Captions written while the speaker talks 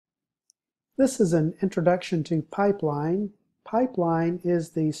This is an introduction to Pipeline. Pipeline is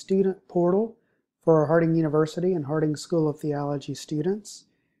the student portal for Harding University and Harding School of Theology students.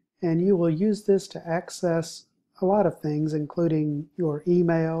 And you will use this to access a lot of things, including your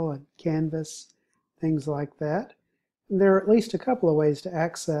email and Canvas, things like that. And there are at least a couple of ways to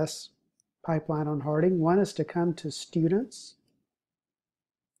access Pipeline on Harding. One is to come to Students,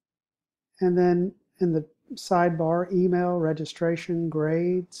 and then in the sidebar, Email, Registration,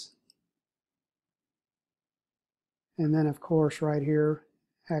 Grades, and then of course right here,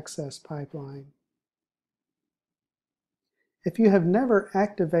 Access Pipeline. If you have never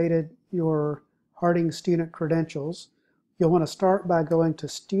activated your Harding student credentials, you'll want to start by going to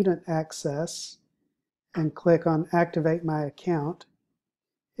Student Access and click on Activate My Account.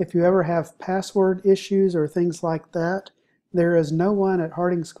 If you ever have password issues or things like that, there is no one at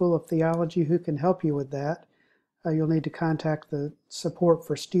Harding School of Theology who can help you with that. You'll need to contact the Support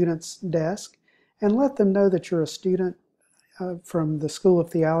for Students desk and let them know that you're a student from the School of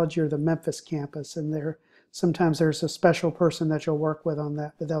Theology or the Memphis campus, and sometimes there's a special person that you'll work with on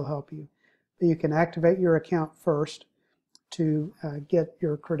that, but they'll help you. But you can activate your account first to get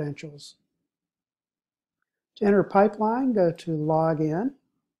your credentials. To enter Pipeline, go to Login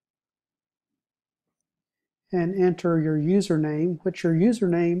and enter your username, which your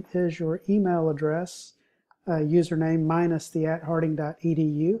username is your email address, username minus the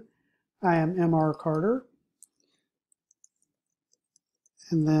 @harding.edu. I am M.R. Carter.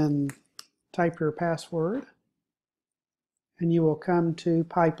 And then type your password, and you will come to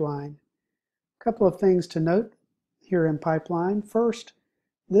Pipeline. A couple of things to note here in Pipeline. First,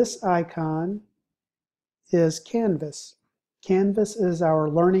 this icon is Canvas. Canvas is our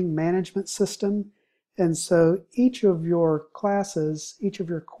learning management system, and so each of your classes, each of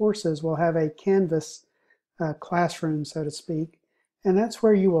your courses will have a Canvas classroom, so to speak, and that's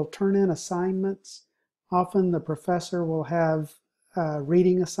where you will turn in assignments. Often the professor will have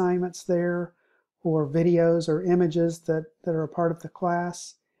reading assignments there, or videos or images that are a part of the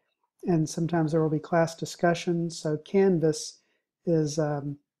class, and sometimes there will be class discussions. So Canvas is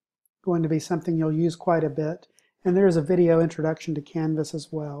going to be something you'll use quite a bit, and there's a video introduction to Canvas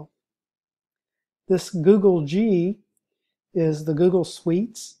as well. This Google G is the Google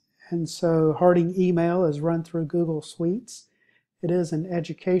Suites, and so Harding email is run through Google Suites. It is an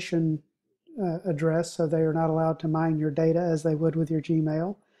education address, so they are not allowed to mine your data as they would with your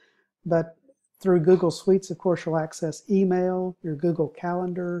Gmail. But through Google Suites, of course, you'll access email, your Google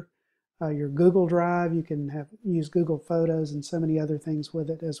Calendar, your Google Drive. You can use Google Photos and so many other things with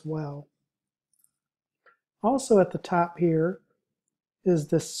it as well. Also at the top here is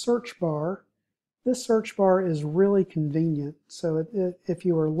this search bar. This search bar is really convenient. So if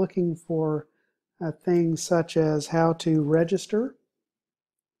you are looking for things such as how to register,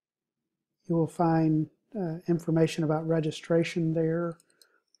 you will find information about registration there,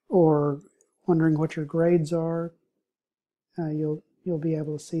 or wondering what your grades are. You'll be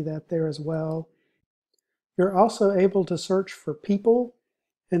able to see that there as well. You're also able to search for people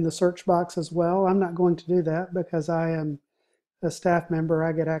in the search box as well. I'm not going to do that because I am a staff member.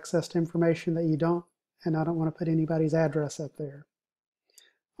 I get access to information that you don't, and I don't want to put anybody's address up there.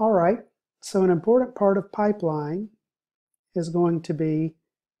 All right, so an important part of Pipeline is going to be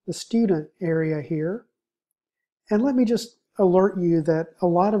the student area here. And let me just alert you that a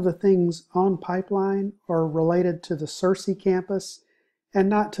lot of the things on Pipeline are related to the Searcy campus and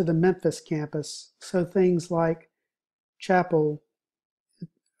not to the Memphis campus. So things like chapel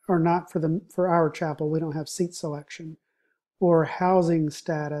are not for our chapel. We don't have seat selection, or housing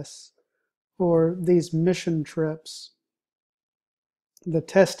status, or these mission trips, the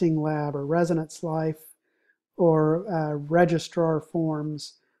testing lab or residence life, or registrar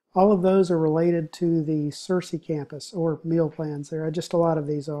forms. All of those are related to the Searcy campus, or meal plans. There are just a lot of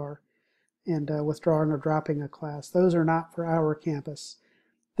these are, and withdrawing or dropping a class. Those are not for our campus.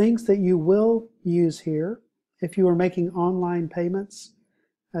 Things that you will use here, if you are making online payments,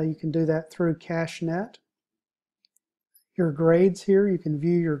 you can do that through CashNet. Your grades here, you can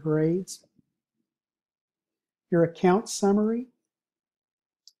view your grades. Your account summary,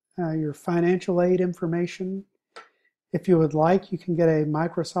 your financial aid information. If you would like, you can get a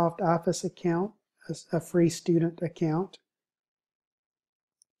Microsoft Office account, a free student account.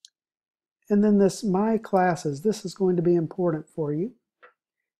 And then this My Classes, this is going to be important for you.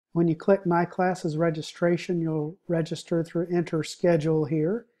 When you click My Classes Registration, you'll register through Enter Schedule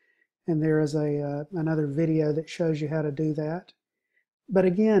here. And there is another video that shows you how to do that. But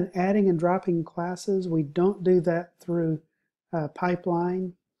again, adding and dropping classes, we don't do that through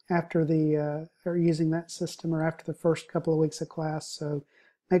Pipeline after or using that system, or after the first couple of weeks of class. So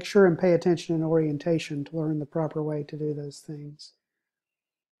make sure and pay attention in orientation to learn the proper way to do those things.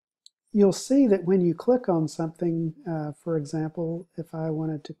 You'll see that when you click on something, for example, if I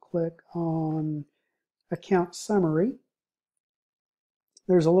wanted to click on Account Summary,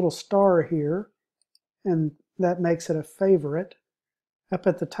 there's a little star here, and that makes it a favorite. Up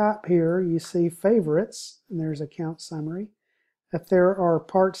at the top here, you see Favorites, and there's Account Summary. If there are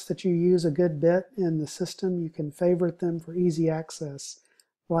parts that you use a good bit in the system, you can favorite them for easy access,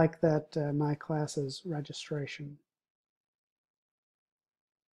 like that My Classes registration.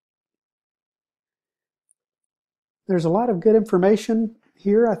 There's a lot of good information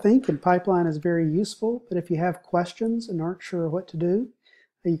here, I think, and Pipeline is very useful. But if you have questions and aren't sure what to do,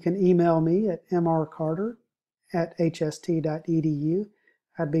 you can email me at mrcarter@hst.edu.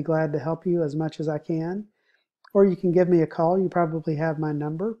 I'd be glad to help you as much as I can. Or you can give me a call. You probably have my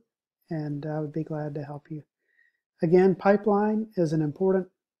number, and I would be glad to help you. Again, Pipeline is an important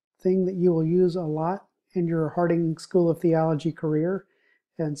thing that you will use a lot in your Harding School of Theology career.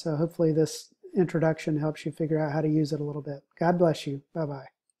 And so hopefully this introduction helps you figure out how to use it a little bit. God bless you. Bye-bye.